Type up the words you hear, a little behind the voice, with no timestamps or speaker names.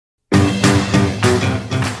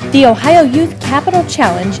The Ohio Youth Capital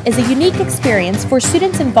Challenge is a unique experience for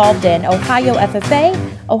students involved in Ohio FFA,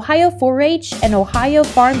 Ohio 4-H, and Ohio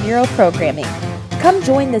Farm Bureau programming. Come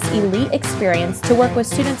join this elite experience to work with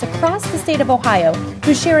students across the state of Ohio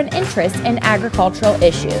who share an interest in agricultural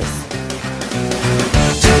issues.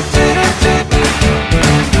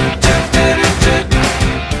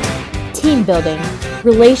 Team building,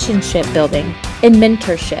 relationship building, and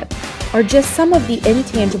mentorship are just some of the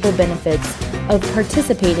intangible benefits of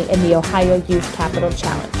participating in the Ohio Youth Capital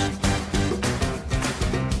Challenge.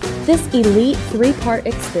 This elite three-part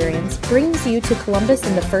experience brings you to Columbus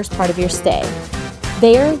in the first part of your stay.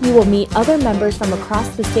 There, you will meet other members from across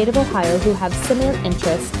the state of Ohio who have similar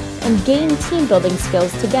interests and gain team building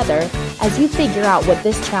skills together as you figure out what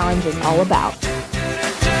this challenge is all about.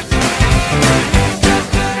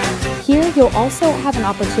 Here, you'll also have an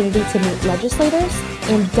opportunity to meet legislators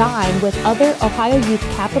and dine with other Ohio Youth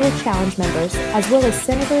Capital Challenge members, as well as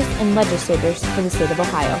senators and legislators for the state of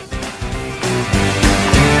Ohio.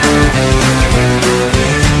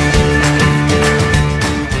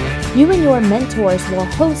 You and your mentors will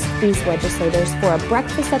host these legislators for a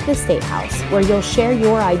breakfast at the State House, where you'll share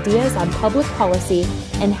your ideas on public policy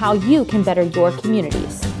and how you can better your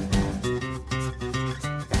communities.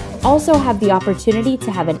 Also have the opportunity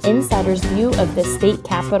to have an insider's view of the state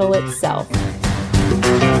capitol itself.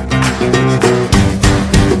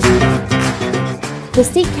 The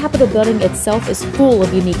state capitol building itself is full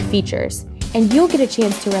of unique features, and you'll get a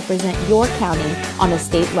chance to represent your county on a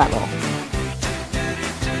state level.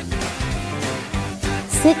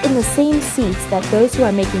 Sit in the same seats that those who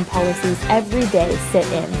are making policies every day sit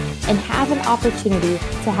in, and have an opportunity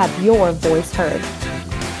to have your voice heard.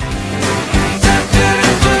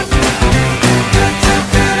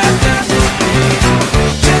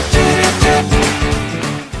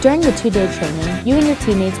 During the two-day training, you and your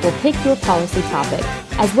teammates will pick your policy topic,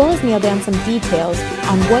 as well as nail down some details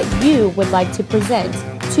on what you would like to present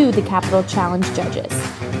to the Capital Challenge judges.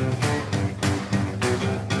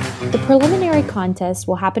 The preliminary contest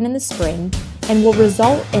will happen in the spring and will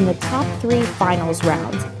result in the top 3 finals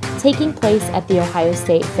rounds, taking place at the Ohio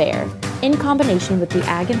State Fair, in combination with the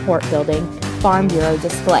Ag and Hort Building Farm Bureau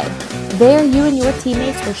display. There, you and your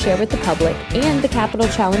teammates will share with the public and the Capital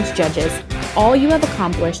Challenge judges all you have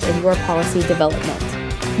accomplished in your policy development.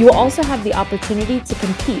 You will also have the opportunity to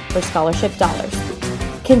compete for scholarship dollars.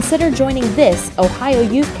 Consider joining this Ohio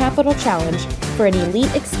Youth Capital Challenge for an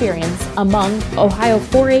elite experience among Ohio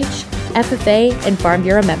 4-H, FFA, and Farm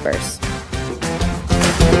Bureau members.